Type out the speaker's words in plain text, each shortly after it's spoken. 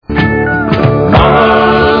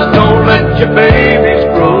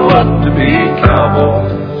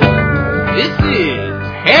Cowboys. This is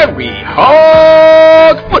Harry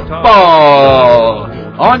Hog Football.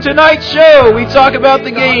 On tonight's show, we talk about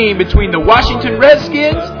the game between the Washington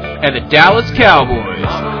Redskins and the Dallas Cowboys.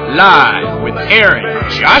 Live with Aaron,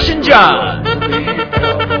 Josh, and John.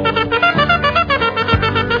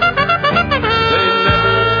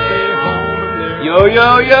 Yo,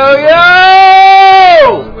 yo, yo,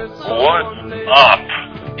 yo! What's up?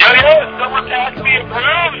 Yo, someone pass me a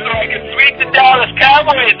broom so I can sweep the Dallas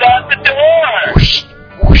Cowboys out the door. Whoosh,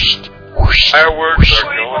 whoosh, whoosh. Fireworks are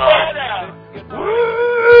going off.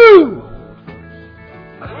 Woo!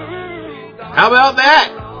 How about that?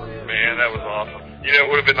 Man, that was awesome. You know, it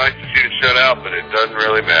would have been nice to see the shutout, but it doesn't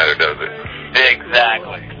really matter, does it?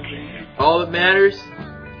 Exactly. All that matters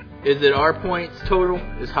is that our points total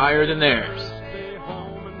is higher than theirs.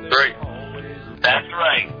 Right. That's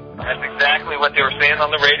right. That's exactly what they were saying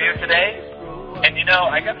on the radio today. And, you know,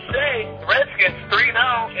 I got to say, the Redskins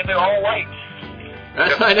 3-0 and they're all white.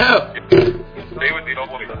 I know. Stay with the all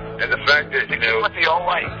white. And the fact that, you know, with the all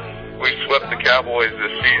white, we swept the Cowboys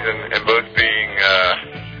this season and both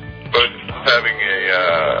having a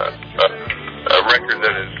record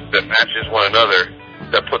that matches one another,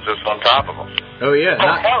 that puts us on top of them. Oh yeah.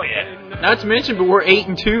 Hell yeah. Not to mention, but we're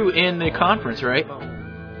 8-2 in the conference, right? 8-2.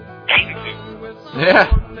 Yeah.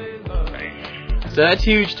 So that's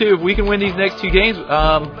huge too. If we can win these next two games,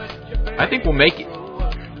 I think we'll make it.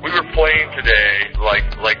 We were playing today like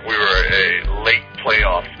we were a late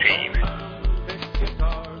playoff team.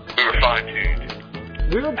 We were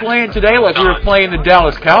fine-tuned. We were playing today like we were playing the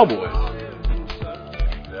Dallas Cowboys.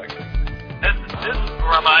 This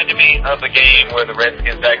reminded me of the game where the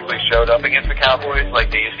Redskins actually showed up against the Cowboys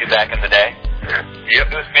like they used to back in the day.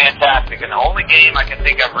 Yep. It was fantastic, and the only game I can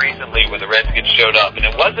think of recently where the Redskins showed up, and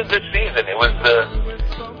it wasn't this season, it was the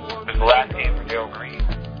last game for Joe Green.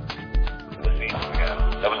 The season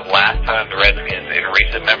ago. That was the last time the Redskins in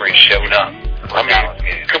recent memory showed up.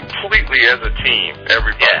 Completely as a team,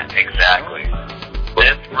 everybody. Yeah, exactly.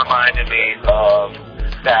 This reminded me of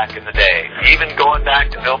back in the day, even going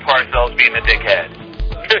back to Bill Parcells being a dickhead.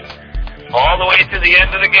 All the way to the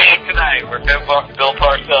end of the game tonight, where Bill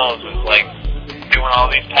Parcells was like doing all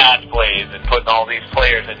these pass plays and putting all these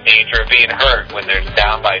players in danger of being hurt when they're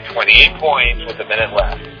down by 28 points with a minute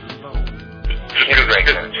left. Because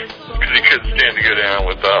he couldn't stand to go down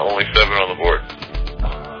with only 7 on the board.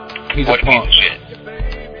 He's what a punk. piece of shit.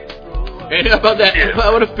 And how about that?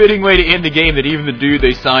 Yeah. What a fitting way to end the game that even the dude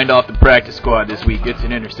they signed off the practice squad this week gets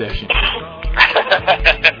an interception.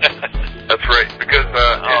 That's right, because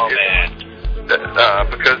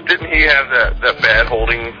because didn't he have that bad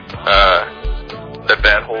holding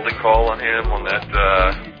call on him on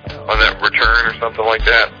that return or something like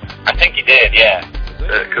that? I think he did, yeah.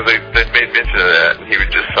 Because they made mention of that, and he was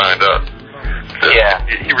just signed up. So yeah,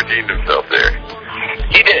 he redeemed himself there.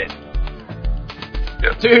 He did.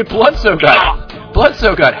 Yep. Dude, Bledsoe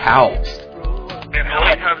got housed. And how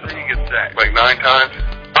many times did he get sacked? Like 9 times?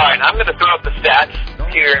 All right, I'm going to throw up the stats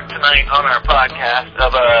here tonight on our podcast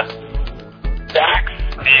of sacks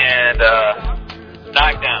and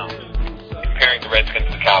knockdowns, comparing the Redskins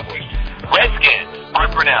to the Cowboys. Redskins, Art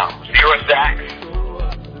Brunell, 0 sacks.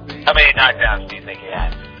 How many knockdowns do you think he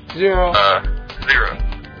had? 0. 0.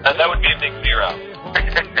 That would be a big 0.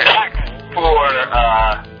 Sacks for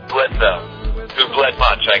Bledsoe, who bled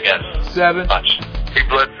much, I guess. 7. Much. He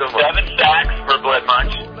bled so much. 7 sacks for Bled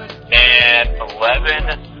Munch and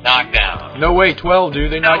 11 knockdowns. No way, 12,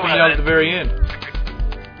 dude. They knocked him down at the very end.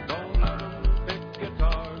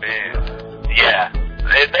 Man, yeah,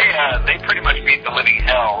 they pretty much beat the living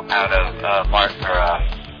hell out of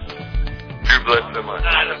Drew Bledsoe Munch.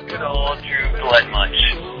 Out of good old Drew Bled Munch.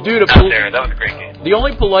 Dude, out there, that was a great game. The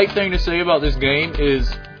only polite thing to say about this game is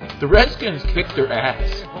the Redskins kicked their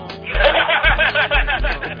ass.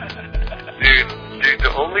 Dude,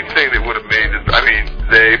 the only thing that would have made it, I mean,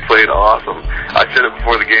 they played awesome. I said it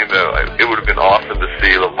before the game, though, it would have been awesome to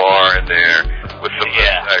see LeVar in there with some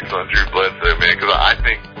attacks on Drew Bledsoe, man, because I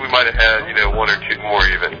think we might have had, 1 or 2 more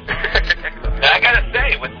even. I gotta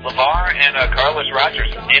say, with LeVar and Carlos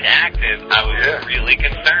Rogers inactive, I was really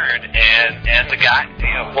concerned, and the guy,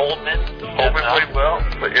 Holtman played well,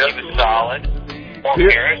 but he was solid.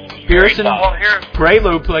 Pearson,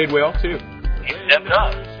 Graylow played well, too. He stepped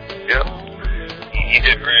up. Yep. He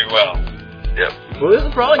did very well. Yep. Well, this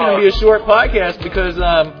is probably going to be a short podcast because,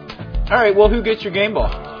 all right, well, who gets your game ball?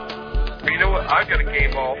 You know what? I've got a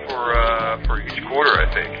game ball for each quarter, I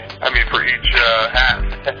think. I mean, for each half.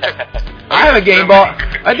 I have a game ball.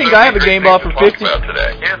 I think I have a game ball for 50.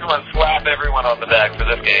 Here's one, slap everyone on the back for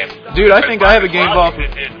this game. Dude, I think I have a game ball for...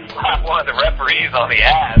 It's slap one of the referees on the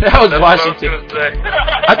ass. That was Washington.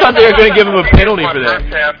 I thought they were going to give him a penalty for that.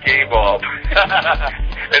 First half game ball,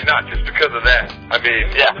 and not just because of that. I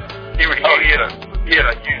mean, he had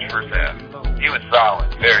a huge first half. He was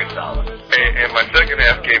solid, very solid. And my second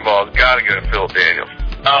half game ball has got to go to Philip Daniels.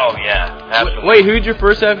 Oh yeah, absolutely. Wait, who'd your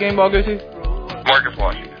first half game ball go to? Marcus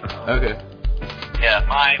Washington. Okay. Yeah,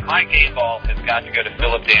 my game ball has got to go to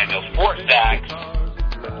Philip Daniels. 4 sacks.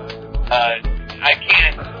 I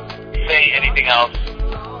can't say anything else.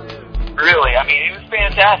 Really, I mean, he was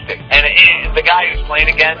fantastic. And the guy who's playing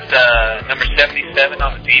against number 77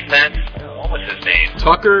 on the defense, what was his name?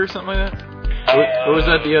 Tucker or something like that? Or was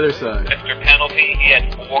that the other side? Mr. Penalty. He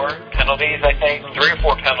had 4 penalties, I think. 3 or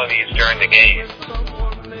 4 penalties during the game.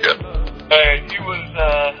 Yep. He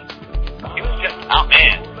was just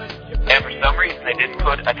outmanned. And for some reason, they didn't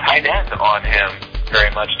put a tight end on him very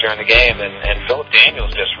much during the game. And Philip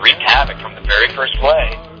Daniels just wreaked havoc from the very first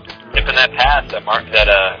play. Tipping that pass that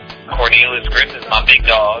Cornelius Griffith, my big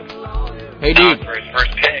dog, hey, dude, for his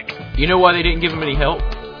first pick. You know why they didn't give him any help?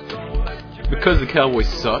 Because the Cowboys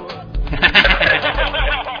suck.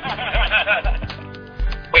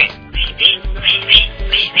 Wait.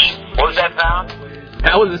 What was that sound?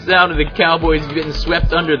 That was the sound of the Cowboys getting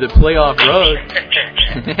swept under the playoff rug.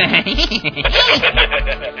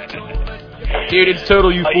 Dude, it's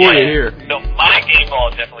total euphoria here. No, my game ball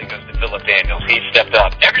definitely goes to Philip Daniels. He stepped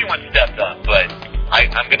up. Everyone stepped up, but I'm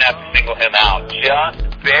going to have to single him out. Just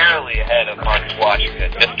barely ahead of Marcus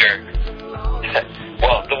Washington.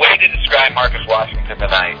 Well, the way to describe Marcus Washington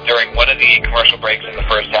tonight, during one of the commercial breaks in the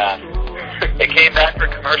first half, they came back for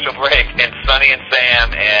commercial break, and Sonny and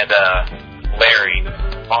Sam and Larry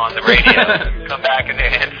on the radio come back, and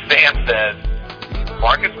Sam says,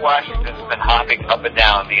 Marcus Washington's been hopping up and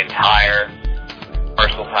down the entire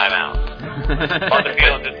commercial timeout. On the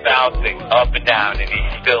field, just bouncing up and down, and he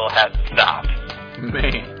still hasn't stopped.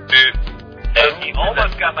 Man. Dude. And he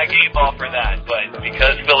almost got my game ball for that, but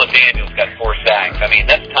because Philip Daniels got 4 sacks, I mean,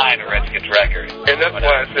 that's tying a Redskins record. And that's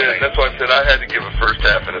why I said I had to give a first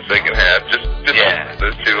half and a second half, just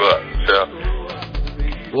those 2 up. So.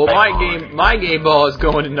 Well, my game ball is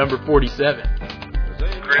going to number 47.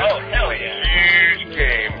 Oh, hell yeah. Huge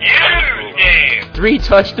game. 3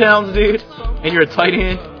 touchdowns, dude, and you're a tight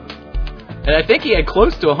end. And I think he had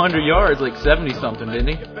close to 100 yards, like 70-something, didn't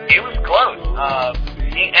he? He was close.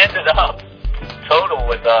 He ended up total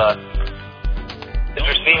with his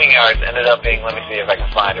receiving yards ended up being, let me see if I can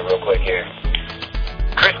find it real quick here.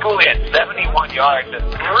 Chris Cooley had 71 yards and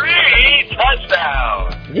 3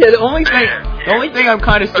 touchdowns. Yeah, the only thing I'm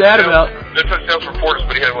kind of sad about. The touchdowns for Portis,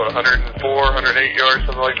 but he had 104, 108 yards,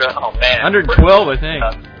 something like that. Oh man, 112, I think.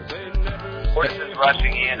 Portis is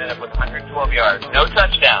rushing. He ended up with 112 yards, no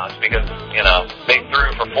touchdowns because they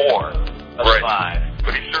threw for 4 of 5.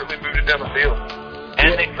 But he certainly moved it down the field.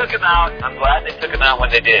 And they took him out. I'm glad they took him out when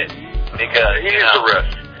they did because he needs a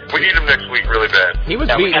rest. We need him next week really bad. He was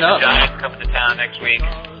beaten up. The Giants coming to town next week.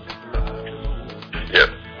 Yep.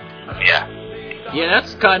 Yeah. Yeah,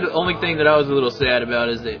 that's kind of the only thing that I was a little sad about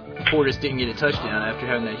is that Portis didn't get a touchdown after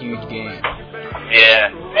having that huge game. Yeah.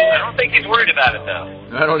 I don't think he's worried about it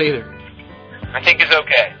though. I don't either. I think he's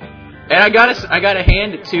okay. And I gotta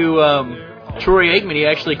hand it to Troy Aikman. He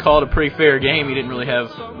actually called a pretty fair game. He didn't really have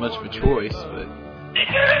much of a choice, but.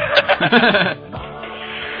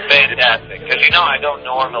 Fantastic. Because, I don't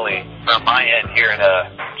normally, from my end here in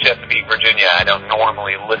Chesapeake, Virginia, I don't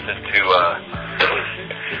normally listen to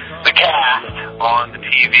the cast on the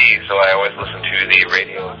TV, so I always listen to the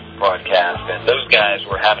radio broadcast. And those guys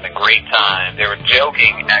were having a great time. They were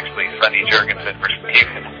joking, actually. Sonny Jurgensen for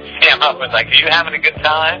Sam up was like, are you having a good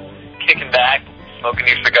time? Kicking back, smoking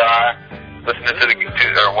your cigar, listening to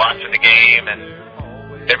or watching the game, and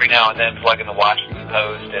every now and then plugging the Washington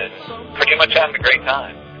Post, and pretty much having a great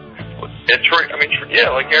time. And Troy,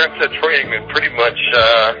 like Aaron said, Troy Aikman pretty much,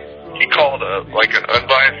 he called an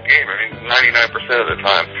unbiased game. 99% of the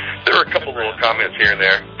time. There were a couple little comments here and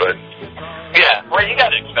there, but... Yeah, well, you got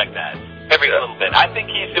to expect that every little bit. I think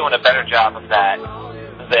he's doing a better job of that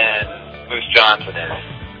than Moose Johnson is.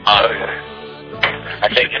 I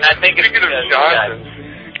think it's Speaking of Johnson...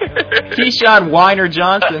 Keyshawn Weiner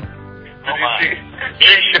Johnson. Did you see?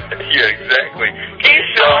 Yeah, exactly.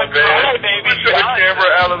 Keyshawn, man. Push the camera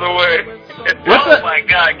out of the way. My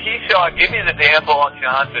God, Keyshawn, give me the damn ball,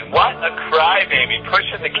 Johnson. What a crybaby,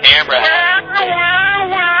 pushing the camera out.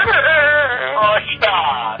 Oh,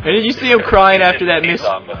 stop. And did you see him crying after that missed?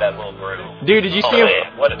 Dude, did you see him?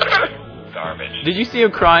 What a garbage. Did you see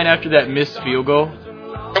him crying after that missed field goal? What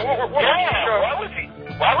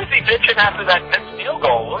Why was he bitching after that missed field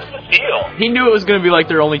goal? What was the deal? He knew it was going to be like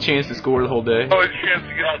their only chance to score the whole day. Oh, his chance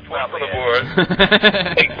to get his foot on the board.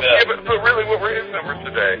 Yeah, but really, what were his numbers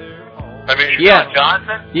today? I mean, Keyshawn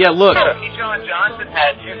Johnson? Yeah, look. Keyshawn Johnson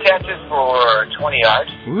had 2 catches for 20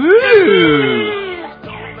 yards. Woo!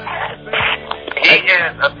 He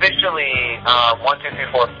is officially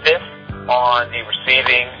 5th on the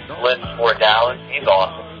receiving list for Dallas. He's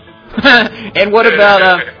awesome. And what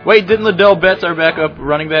about, wait, didn't Liddell Betts, our backup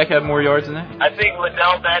running back, have more yards than that? I think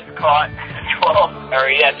Liddell Betts caught 12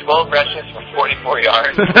 rushes for 44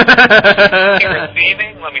 yards.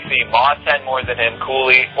 Receiving, let me see, Moss had more than him,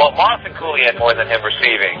 Moss and Cooley had more than him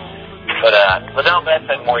receiving. But Liddell Betts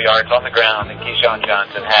had more yards on the ground than Keyshawn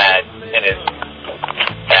Johnson had in his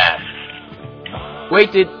pass.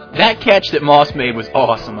 Wait, that catch that Moss made was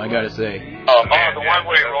awesome, I gotta say. Oh, the one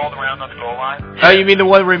where he rolled around on the goal line? Oh, you mean the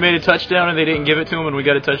one where he made a touchdown and they didn't give it to him and we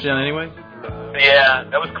got a touchdown anyway? Yeah,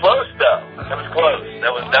 that was close though. That was close. I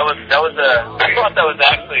thought that was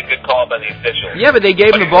actually a good call by the officials. Yeah, but they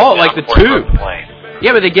gave him the ball at like the 2.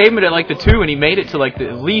 Yeah, but they gave him it at like the 2 and he made it to like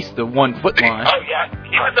at least the 1 foot line. Oh yeah,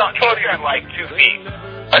 he was on like 2 feet.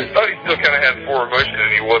 I thought he still kind of had forward motion and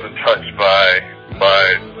he wasn't touched by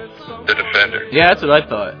the defender. Yeah, that's what I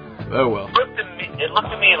thought. Oh well. It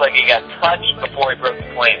looked to me like he got touched before he broke the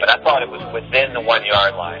plane, but I thought it was within the 1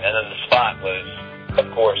 yard line, and then the spot was,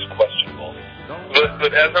 of course, questionable.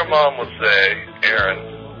 But as our mom would say,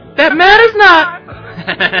 Aaron, that matters not.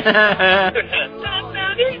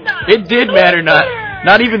 It did matter not.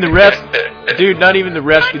 Not even the refs, dude. Not even the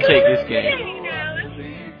refs could take this game.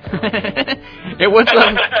 It was.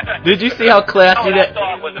 Did you see how classy that? What I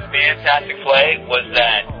thought was a fantastic play was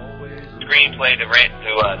that screen play to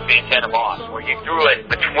Santana Moss, where he threw it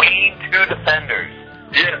between 2 defenders.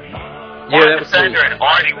 Yes. One defender had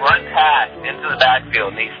already run past into the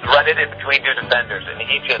backfield, and he threaded it between 2 defenders, and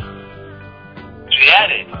he just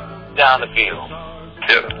jetted down the field.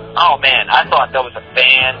 Yep. Oh man, I thought that was a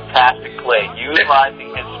fantastic play,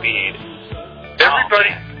 utilizing his speed.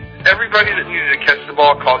 Everybody that needed to catch the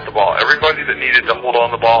ball caught the ball. Everybody that needed to hold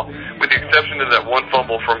on the ball, with the exception of that one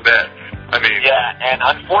fumble from Betts. I mean, yeah, and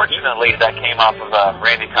unfortunately that came off of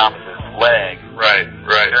Randy Thomas's leg. Right.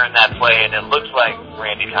 During that play, and it looks like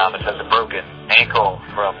Randy Thomas has a broken ankle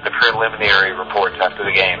from the preliminary reports after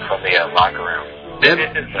the game from the locker room.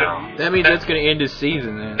 That means that's going to end his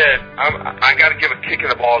season then. I got to give a kick in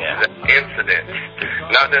the ball to that incident,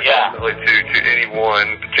 not necessarily to any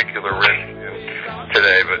one particular Redskin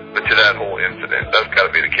today, but to that whole incident. That's got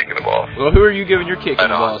to be the kick in the balls. Well, who are you giving your kick in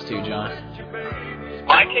the balls to, John?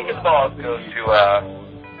 My kick in the balls goes to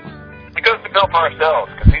Bill Parcells,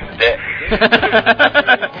 because he's a dick.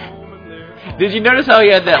 Did you notice how he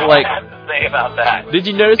had that, like... I have to say about that. Did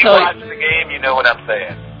you notice how... You watch the game, you know what I'm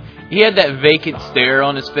saying. He had that vacant stare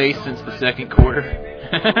on his face since the second quarter.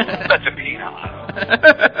 Such a peanut.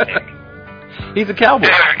 He's a Cowboy.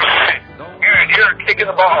 You're kicking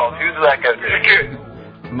the balls. Who's that go to?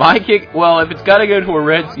 My kick... Well, if it's got to go to a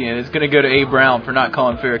Redskin, it's going to go to A. Brown for not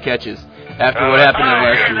calling fair catches after what happened in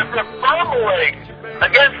last year. Fumbling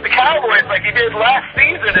against the Cowboys like he did last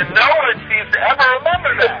season, and no one seems to ever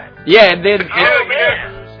remember that. Yeah, and then...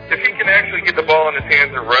 If he can actually get the ball in his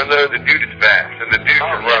hands and run, though, the dude is fast, and the dude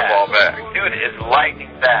can run the ball back. Dude is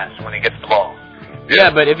lightning fast when he gets the ball. Yeah,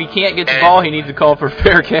 but if he can't get the ball, he needs to call for a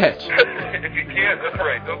fair catch. If he can't, that's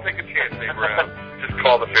right. Don't take a chance, A. Brown. Just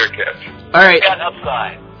call the fair catch. All right. He's got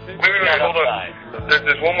upside. Wait, hold on.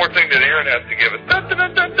 There's one more thing that Aaron has to give us.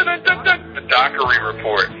 The Dockery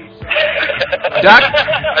report. I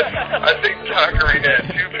think Dockery had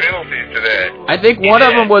 2 penalties today. I think one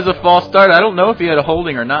of them was a false start. I don't know if he had a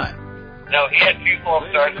holding or not. No, he had 2 false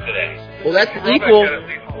starts today. Well, that's equal. Had at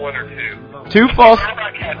least 1 or 2. 2 false.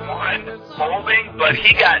 Harbaugh had 1 holding, but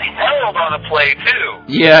he got held on a play too.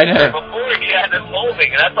 Yeah, I know. Before he had this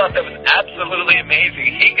holding, and I thought that was absolutely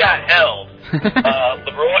amazing. He got held.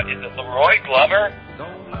 Leroy Glover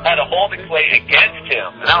had a holding play against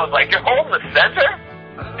him, and I was like, "You're holding the center."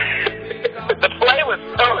 The play was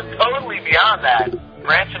totally beyond that,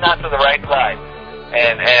 branching out to the right side,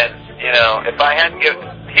 and you know, if I hadn't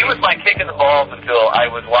he was my kick in the balls until I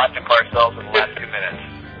was watching Parcells in the last 2 minutes.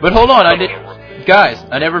 But hold on, I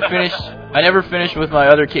never finished with my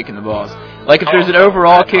other kick in the balls. Like if there's an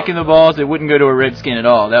overall kick in the balls, it wouldn't go to a Redskin at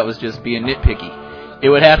all. That was just being nitpicky. It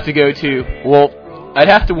would have to go to I'd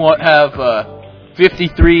have to have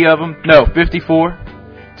 53 of them, 54,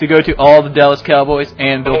 to go to all the Dallas Cowboys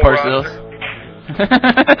and Bill Parcells.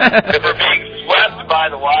 If we're being swept by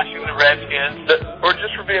the Washington Redskins, or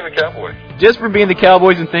just for being the Cowboys. Just for being the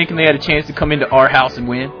Cowboys and thinking they had a chance to come into our house and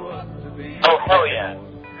win. Oh, hell yeah.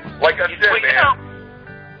 Like I said, man,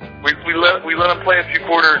 we let them play a few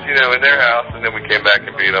quarters, in their house, and then we came back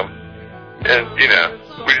and beat them. And we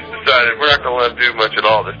just decided we're not going to let them do much at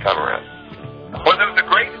all this time around. Well, there was a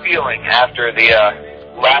great feeling after the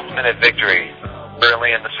last-minute victory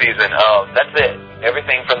early in the season of, that's it,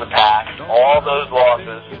 everything from the past, all those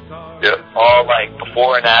losses, all like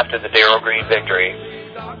before and after the Darryl Green victory,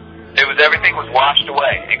 everything was washed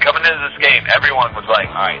away. And coming into this game, everyone was like,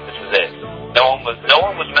 all right, this is it. No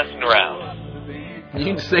one was messing around. You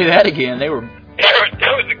can say that again. It was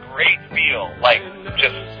a great feel, like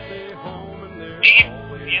just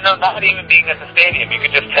not even being at the stadium, you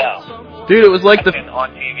could just tell. Dude, it was like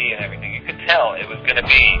on TV and everything, you could tell it was going to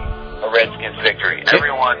be a Redskins victory.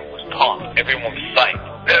 Everyone was pumped. Everyone was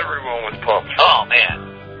psyched. Everyone was pumped. Oh,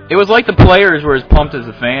 man. It was like the players were as pumped as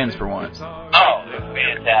the fans for once. Oh, it was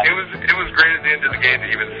fantastic. It was great at the end of the game to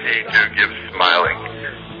even see Joe Gibbs smiling.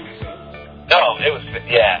 Oh, it was,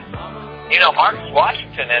 yeah. Marcus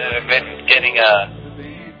Washington ended up getting he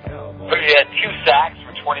had 2 sacks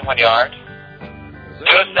for 21 yards.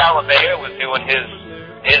 Joe Salavea was doing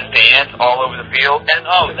his dance all over the field. And,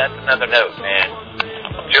 that's another note, man.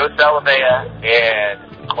 Joe Salavea and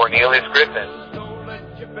Cornelius Griffin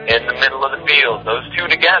in the middle of the field. Those two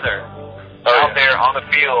together out there on the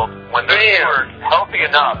field, when they are healthy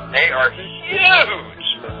enough, they are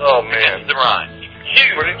huge. Oh, man. The run.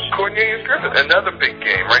 Huge. Cornelius Griffin, another big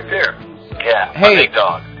game right there. Yeah, hey, big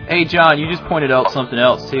dog. Hey, John, you just pointed out something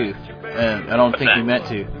else, too. I don't think you meant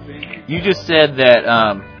to. You just said that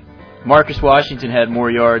Marcus Washington had more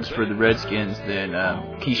yards for the Redskins than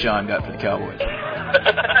Keyshawn got for the Cowboys.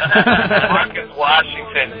 Marcus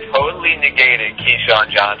Washington totally negated Keyshawn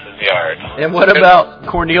Johnson's yards. And what about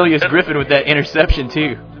Cornelius Griffin with that interception,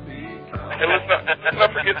 too? And let's not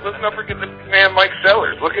forget the man Mike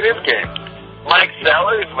Sellers. Look at his game. Mike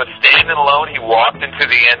Sellers was standing alone. He walked into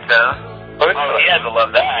the end zone. Oh, he had to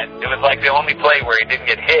love that. It was like the only play where he didn't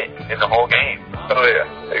get hit in the whole game. Oh,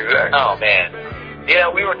 yeah, exactly. Oh, man.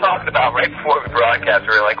 We were talking about right before we broadcast,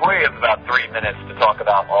 we were like, we have about 3 minutes to talk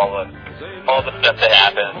about all the stuff that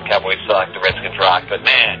happened. Cowboys suck, the Redskins rock. But,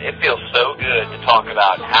 man, it feels so good to talk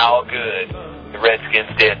about how good the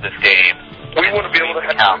Redskins did this game. We want to be able to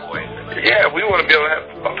have Cowboys. Yeah, we want to be able to have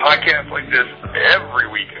a podcast like this every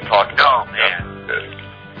week and talk about man.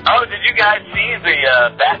 Oh, did you guys see the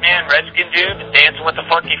Batman Redskin dude dancing with the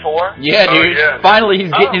Funky Four? Yeah, dude. Yeah. Finally, he's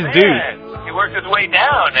getting his due. He worked his way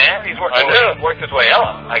down, man. He worked his way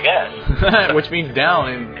up, I guess. Which means down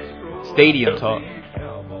in stadium talk.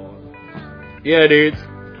 Yeah, dudes.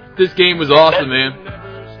 This game was awesome, man.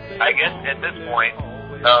 I guess at this point,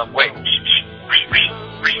 wait.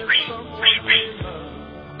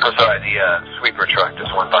 I'm sorry, the sweeper truck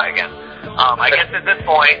just went by again. I guess at this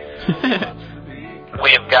point, we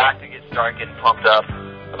have got to start getting pumped up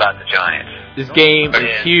about the Giants. This game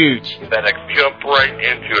is huge. Better jump right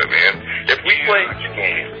into it, man. If we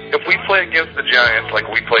play against the Giants like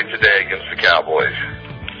we played today against the Cowboys,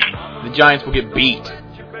 the Giants will get beat.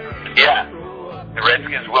 Yeah, the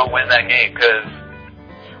Redskins will win that game because.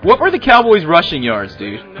 What were the Cowboys' rushing yards,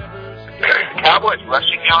 dude? Cowboys'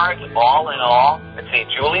 rushing yards, all in all, let's see,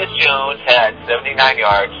 Julius Jones had 79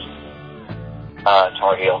 yards.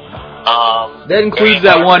 Tar Heel. That includes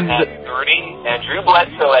that one. Had 30, and Drew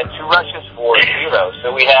Bledsoe had 2 rushes for 0,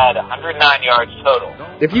 so we had 109 yards total.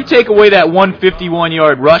 If you take away that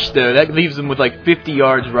 151-yard rush, though, that leaves them with like 50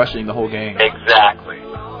 yards rushing the whole game. Exactly.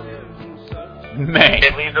 Man.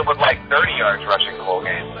 It leaves them with like 30 yards rushing the whole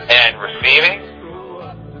game. And receiving?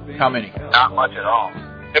 How many? Not much at all.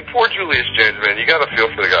 And poor Julius Jones, man, you got to feel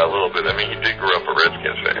for the guy a little bit. I mean, he did grow up a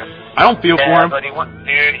Redskins fan. I don't feel for him. But he went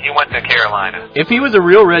to Carolina. If he was a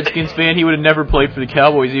real Redskins fan, he would have never played for the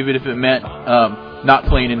Cowboys, even if it meant not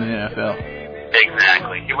playing in the NFL.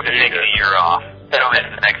 Exactly. He would have taken a year off. Throw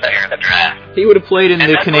in the next year in the draft. He would have played in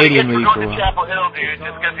the Canadian League for a while. Chapel Hill, dude,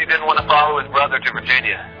 just because he didn't want to follow his brother to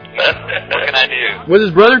Virginia. What can I do? Was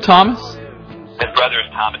his brother Thomas? His brother is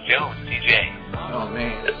Thomas Jones, TJ. Oh,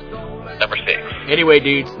 man. Number 6. Anyway,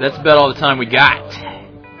 dudes, that's about all the time we got.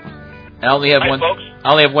 I only have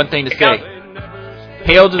one thing to say.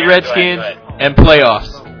 Hail to the Redskins and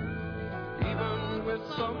playoffs.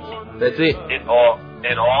 That's it. It all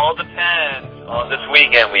depends on this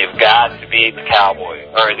weekend. We've got to beat the Cowboys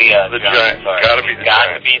or the Giants. Got to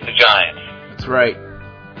beat the Giants. That's right.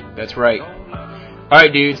 That's right. All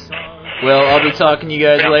right, dudes. Well, I'll be talking to you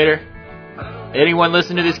guys later. Anyone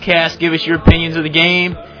listen to this cast, give us your opinions of the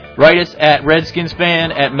game. Write us at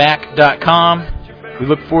redskinsfan@mac.com. We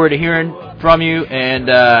look forward to hearing from you. And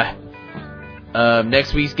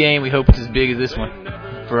next week's game, we hope it's as big as this one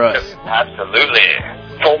for us. Absolutely.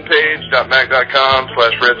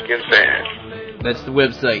 Homepage.mac.com/redskinsfan. That's the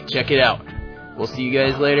website. Check it out. We'll see you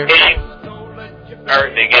guys later.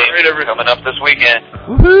 Birthday game coming up this weekend.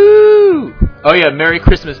 Woohoo! Oh yeah, Merry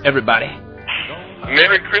Christmas, everybody.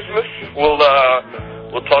 Merry Christmas. We'll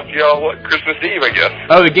talk to y'all, Christmas Eve, I guess.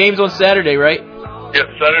 Oh, the game's on Saturday, right? Yep,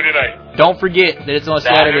 Saturday night. Don't forget that it's on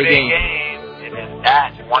Saturday game. It is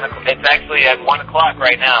at 1 o'clock. It's actually at 1 o'clock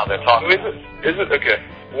right now. They're talking. Oh, is it? Okay.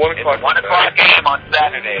 1 o'clock. It's 1 o'clock game on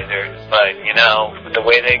Saturday. But, the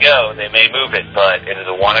way they go, they may move it. But it is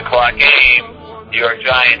a 1 o'clock game. New York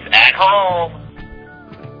Giants at home.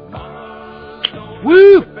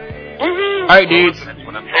 Woo! Woo-hoo! All right, dudes.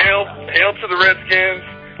 Hail to the Redskins.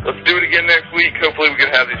 Let's do it again next week. Hopefully we can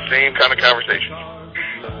have these same kind of conversations.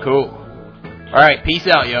 Cool. All right, peace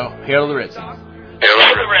out, yo. Hail to the Redskins. Hail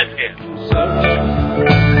to the Redskins.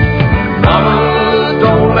 Mama,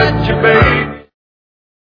 don't let your baby